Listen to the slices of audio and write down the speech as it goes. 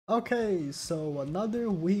Okay, so another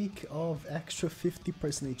week of extra 50%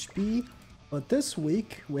 HP, but this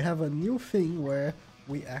week we have a new thing where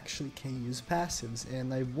we actually can use passives,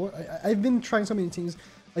 and I've been trying so many things.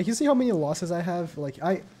 Like, you see how many losses I have? Like,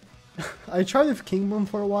 I tried with Kingdom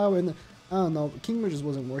for a while, and I don't know, Kingdom just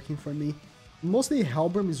wasn't working for me. Mostly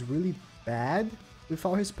Halberd is really bad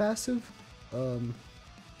without his passive, and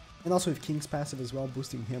also with King's passive as well,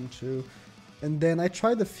 boosting him too. And then I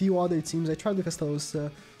tried a few other teams. I tried with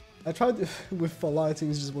Estarossa. I tried with a lot of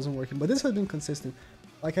things, it just wasn't working. But this has been consistent.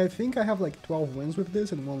 Like, I think I have like 12 wins with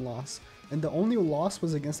this and 1 loss. And the only loss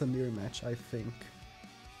was against a mirror match, I think.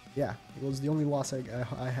 Yeah, it was the only loss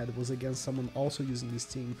I had was against someone also using this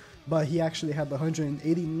team. But he actually had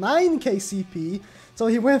 189k CP, so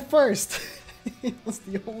he went first. It was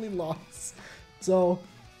the only loss. So,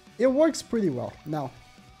 it works pretty well. Now,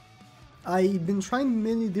 I've been trying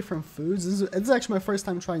many different foods. This is actually my first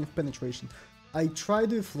time trying penetration. I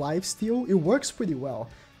tried with lifesteal. It works pretty well.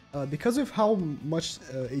 Because of how much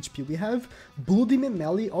HP we have, Blue Demon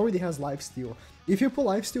MELI already has lifesteal. If you put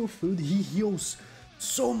lifesteal food, he heals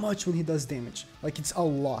so much when he does damage. Like, it's a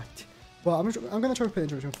lot. Well, I'm gonna try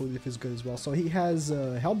penetration food if it's good as well. So he has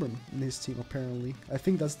Halberd in his team, apparently. I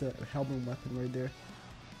think that's the Halberd weapon right there.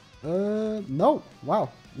 No. Wow.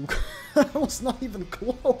 That was not even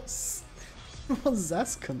close. It was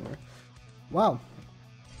Escanor. Wow.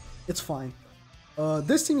 It's fine.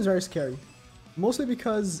 This team is very scary. Mostly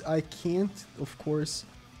because I can't, of course,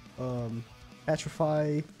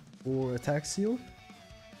 Petrify or Attack Seal.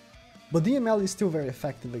 But DML is still very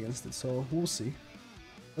effective against it, so we'll see.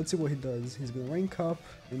 Let's see what he does. He's gonna rank up,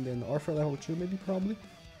 and then Arthur level 2 maybe, probably.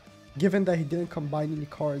 Given that he didn't combine any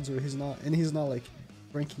cards, or he's not like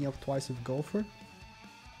ranking up twice with Golfer.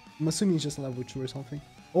 I'm assuming he's just level 2 or something.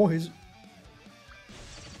 Oh, he's...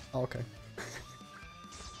 Oh, okay.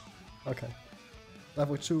 Okay.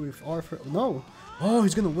 Level 2 with Arthur. No! Oh,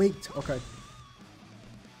 he's gonna wait. Okay.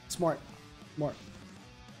 Smart. Smart.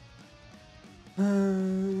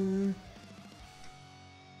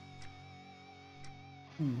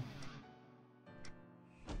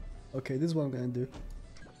 Okay, this is what I'm gonna do.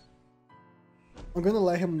 I'm gonna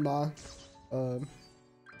let him not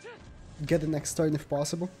get the next turn if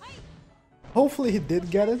possible. Hopefully he did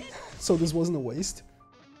get it, so this wasn't a waste.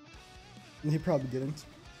 And he probably didn't.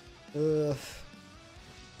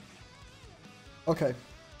 Okay,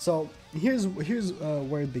 so here's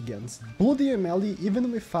where it begins. Blue Demon MELI,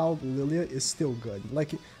 even without LILIA, is still good.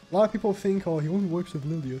 Like, a lot of people think, oh, he only works with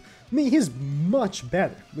LILIA. I mean, he's much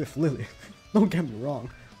better with LILIA. Don't get me wrong,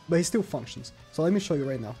 but he still functions. So let me show you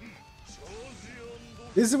right now.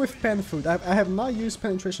 This is with pen food. I have not used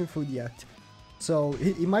penetration food yet, so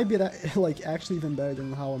it might be that, like, actually even better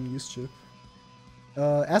than how I'm used to.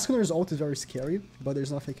 Escanor's ult is very scary, but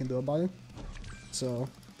there's nothing I can do about it. So,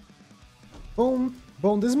 boom,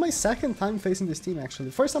 boom. This is my second time facing this team, actually.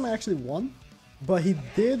 First time I actually won, but he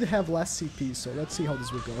did have less CP, so let's see how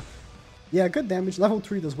this will go. Yeah, good damage. Level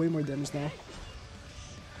 3 does way more damage now.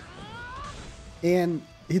 And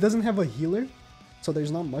he doesn't have a healer, so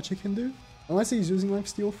there's not much he can do. Unless he's using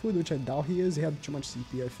lifesteal food, which I doubt he is. He had too much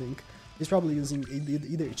CP, I think. He's probably using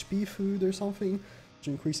either HP food or something to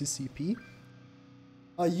increase his CP.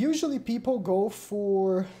 Usually people go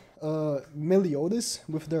for Meliodas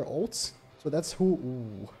with their ults, so that's who...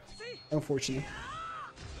 Ooh, unfortunately.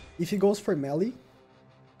 If he goes for MELI...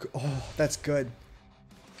 Oh, that's good.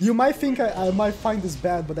 You might think I might find this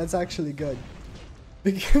bad, but that's actually good.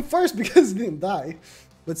 First, because he didn't die,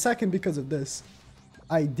 but second, because of this.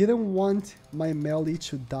 I didn't want my MELI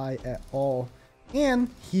to die at all. And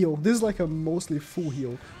heal. This is like a mostly full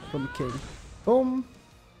heal from King. Boom.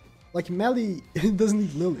 Like, MELI, he doesn't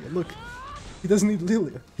need LILIA. Look, he doesn't need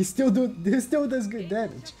LILIA. He still does good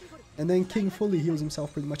damage. And then King fully heals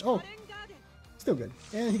himself pretty much. Oh, still good.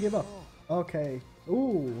 And he gave up. Okay.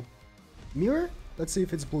 Ooh. Mirror? Let's see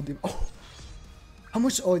if it's Blue Demon. Oh, how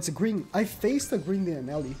much? Oh, it's a green. I faced a green Demon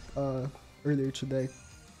MELI earlier today.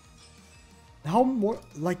 How more?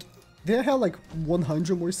 Like, did I have like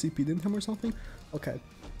 100 more CP than him or something? Okay.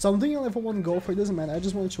 So I'm doing a level 1 Golfer. It doesn't matter. I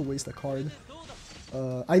just wanted to waste a card.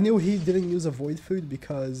 I knew he didn't use a void food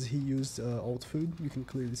because he used ult food, you can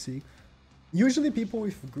clearly see. Usually people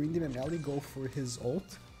with Green Demon MELI go for his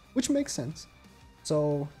ult, which makes sense.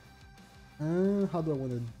 So, how do I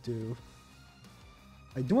want to do?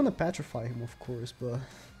 I do want to petrify him, of course, but...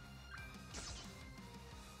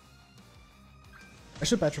 I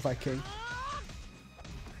should petrify King.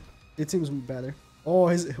 It seems better. Oh,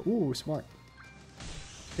 ooh, smart.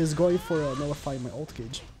 He's going for nullifying my ult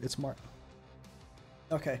cage. It's smart.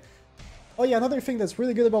 Okay. Oh yeah, another thing that's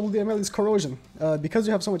really good about Blue DML is corrosion. Because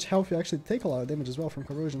you have so much health, you actually take a lot of damage as well from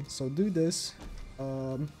corrosion. So do this,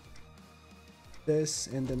 this,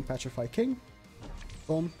 and then Petrify King.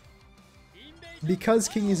 Boom. Because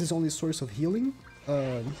King is his only source of healing,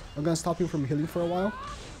 I'm gonna stop him from healing for a while.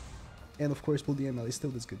 And of course, Blue DML still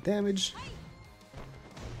does good damage.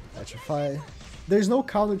 Petrify. There's no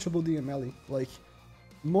counter to Blue DML. Like,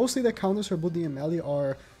 mostly the counters for Blue DML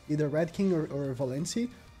are either Red King or Valenci.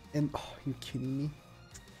 And, oh, you kidding me?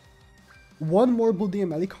 One more Blue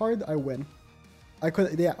DML card, I win. I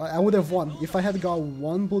would have won. If I had got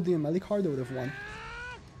one Blue DML card, I would have won.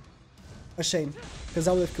 A shame, because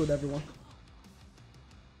I would have killed everyone.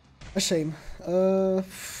 A shame.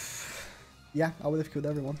 Yeah, I would have killed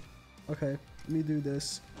everyone. Okay, let me do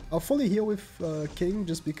this. I'll fully heal with King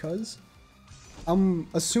just because. I'm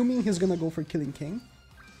assuming he's gonna go for killing King.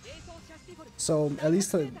 So at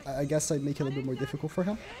least I guess I'd make it a little bit more difficult for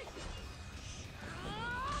him.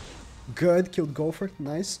 Good, killed Gopher,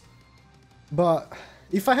 nice. But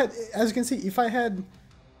if I had, as you can see, if I had,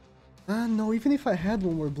 no, even if I had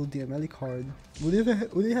one more Blue DML card, would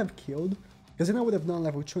it have killed? Because then I would have done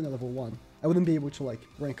level 2 and level 1. I wouldn't be able to like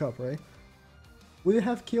rank up, right? Would it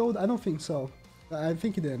have killed? I don't think so. I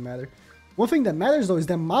think it didn't matter. One thing that matters though is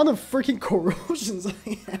the amount of freaking corrosions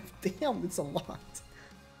I have. Damn, it's a lot.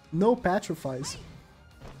 No petrifies.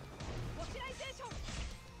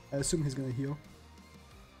 I assume he's gonna heal.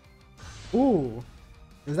 Ooh.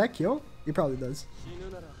 Does that kill? He probably does.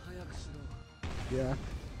 Yeah.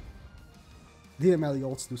 DML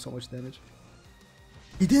ults do so much damage.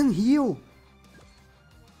 He didn't heal!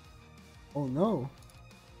 Oh no.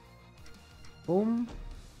 Boom.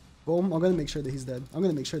 Boom. I'm gonna make sure that he's dead. I'm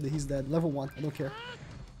gonna make sure that he's dead. Level 1. I don't care.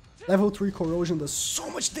 Level 3 corrosion does so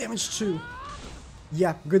much damage too.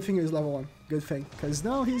 Yeah, good thing he's level 1. Good thing. Because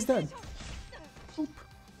now he's dead. Oop.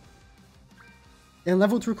 And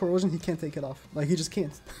level 3 corrosion, he can't take it off. Like, he just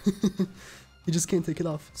can't. He just can't take it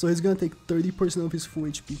off. So he's gonna take 30% of his full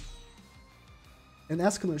HP. And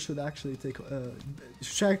Escalon should actually take,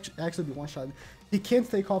 should actually be one shot. He can't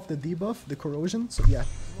take off the debuff, the corrosion, so yeah,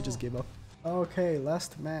 he just gave up. Okay,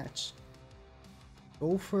 last match.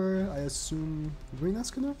 Gopher, I assume green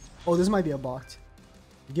Escalon? Oh, this might be a bot.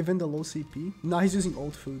 Given the low CP. No, he's using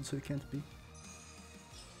old food, so it can't be.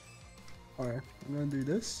 Alright, I'm gonna do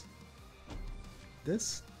this.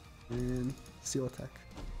 This. And seal attack.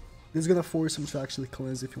 This is gonna force him to actually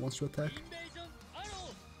cleanse if he wants to attack.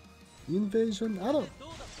 Invasion? I don't.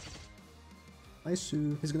 Nice.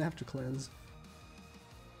 He's gonna have to cleanse.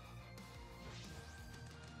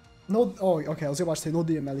 No. Oh, okay. I was about to say no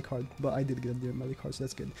DML card, but I did get a DML card, so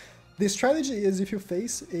that's good. The strategy is if you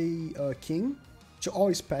face a king, to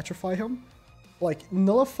always petrify him. Like,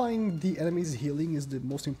 nullifying the enemy's healing is the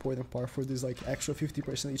most important part for these, like, extra 50%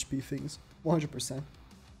 HP things. 100%.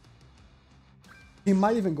 He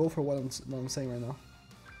might even go for what I'm saying right now.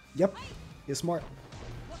 Yep. He's smart.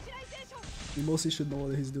 He mostly should know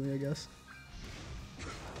what he's doing, I guess.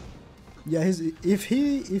 Yeah, if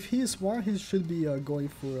he is smart, he should be going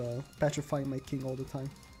for petrifying my king all the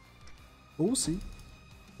time. But we'll see.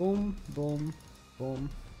 Boom, boom, boom.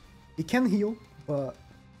 He can heal, but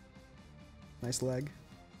nice lag.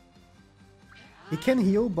 He can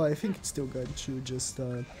heal, but I think it's still good to just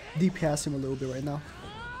DPS him a little bit right now.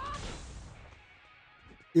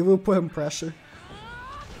 It will put him pressure.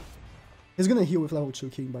 He's gonna heal with level 2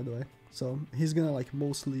 king, by the way. So he's gonna like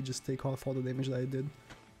mostly just take off all the damage that I did.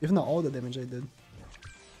 If not all the damage I did.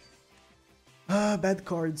 Bad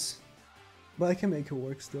cards. But I can make it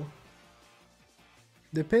work still.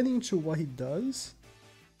 Depending to what he does.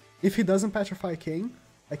 If he doesn't petrify king,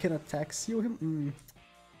 I can attack seal him.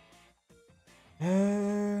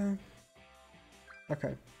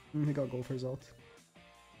 Okay. He got Gopher's out.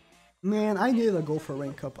 Man, I needed a Gopher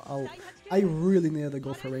rank up. I really needed a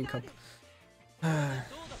Gopher rank up.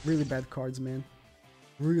 Really bad cards, man.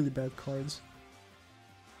 Really bad cards.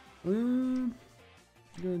 I'm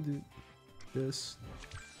gonna do this.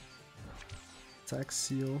 Attack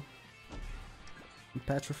seal. And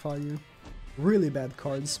petrify you. Really bad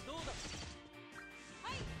cards.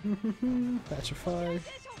 Petrify.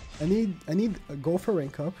 I need a Gopher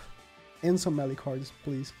rank up and some melee cards,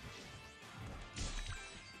 please.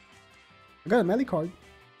 I got a melee card.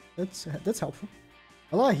 That's helpful.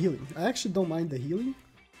 A lot of healing. I actually don't mind the healing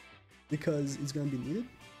because it's gonna be needed.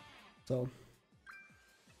 So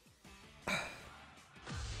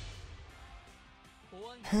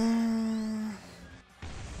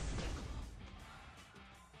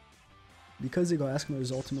because he got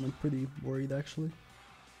Eskimo's ultimate, I'm pretty worried actually.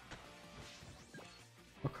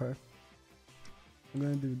 Okay. I'm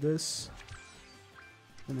gonna do this.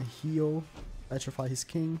 Gonna heal, petrify his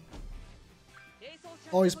king.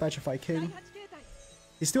 Always petrify king.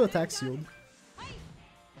 He still attacks shield.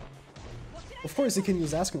 Of course, he can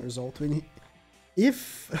use Ascon result. When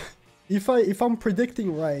if I'm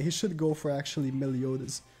predicting right, he should go for actually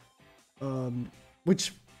Meliodas,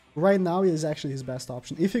 which right now is actually his best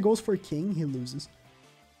option. If he goes for king, he loses.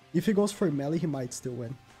 If he goes for Meli, he might still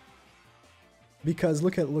win. Because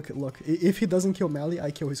look. If he doesn't kill Meli,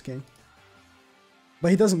 I kill his king. But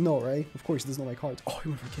he doesn't know, right? Of course, he doesn't know my cards. Oh, he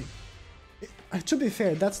went for king. To be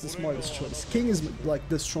fair, that's the smartest choice. King is like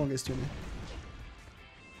the strongest unit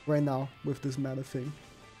right now with this meta thing.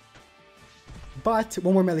 But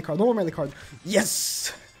one more Meli card. One more Meli card.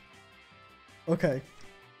 Yes. Okay.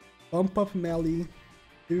 Bump up Meli.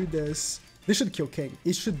 Do this. This should kill king.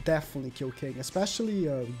 It should definitely kill king, especially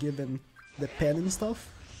given the pen and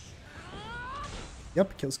stuff.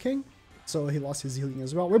 Yep, kills king. So he lost his healing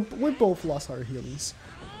as well. We both lost our healings.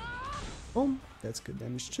 Boom. That's good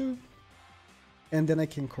damage too. And then I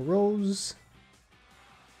can Corrose,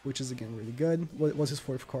 which is again really good. What was his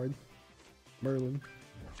 4th card? Merlin.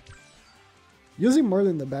 Using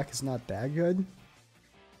Merlin in the back is not that good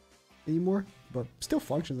anymore, but still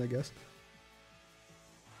functions, I guess.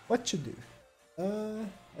 What to do?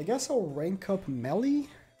 I guess I'll rank up Meli.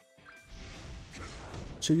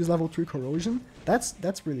 Should use level 3 corrosion.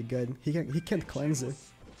 That's really good. He can't cleanse it.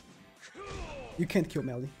 You can't kill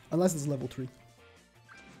Meli unless it's level 3.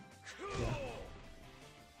 Yeah.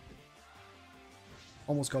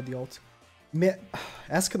 Almost got the ult.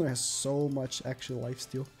 Escanor has so much actual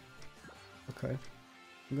lifesteal. Okay.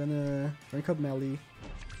 I'm gonna rank up Meli.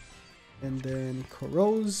 And then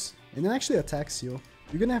Corrose. And then actually attack seal.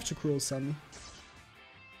 You're gonna have to Corrose Sunny.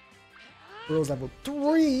 Corrose level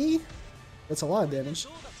 3! That's a lot of damage.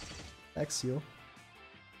 Attack seal.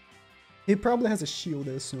 He probably has a shield,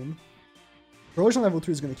 I assume. Corrosion level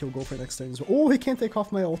 3 is gonna kill Gopher next turn as well. Oh, he can't take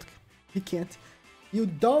off my ult. He can't. You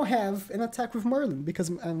don't have an attack with Merlin because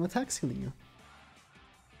I'm attack sealing you.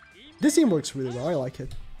 This team works really well, I like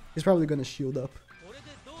it. He's probably gonna shield up.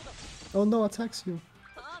 Oh no, attack seal.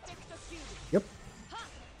 Yep.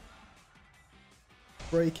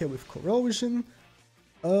 Break it with corrosion.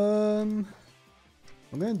 I'm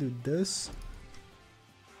gonna do this,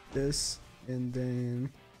 and then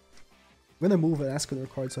I'm gonna move an Escanor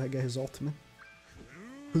card so I get his ultimate.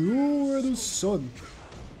 Blue the sun.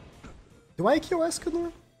 Do I kill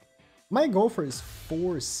Escanor? My Gopher is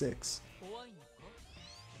 4-6.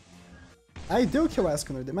 I do kill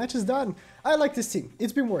Escanor. The match is done. I like this team.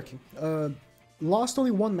 It's been working. Lost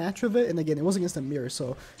only one match with it, and again, it was against a mirror,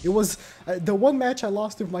 so it was the one match I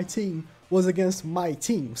lost with my team was against my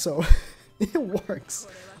team, so it works.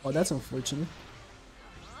 Oh, that's unfortunate.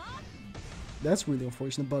 That's really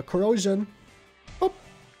unfortunate, but corrosion. Boop.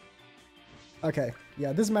 Okay,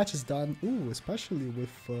 yeah, this match is done. Ooh, especially with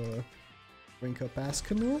rank up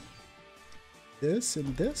Escanor. This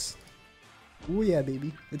and this. Ooh, yeah,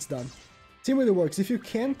 baby, it's done. Team really works. If you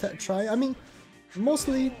can't try, I mean,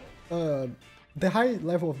 mostly the high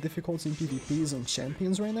level of difficulty in PvP is on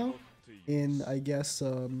champions right now, in I guess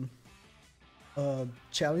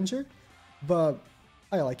Challenger, but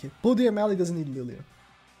I like it. Blue DMLE doesn't need Lilia.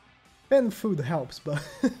 Pen food helps, but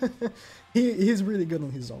he's really good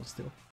on his own still.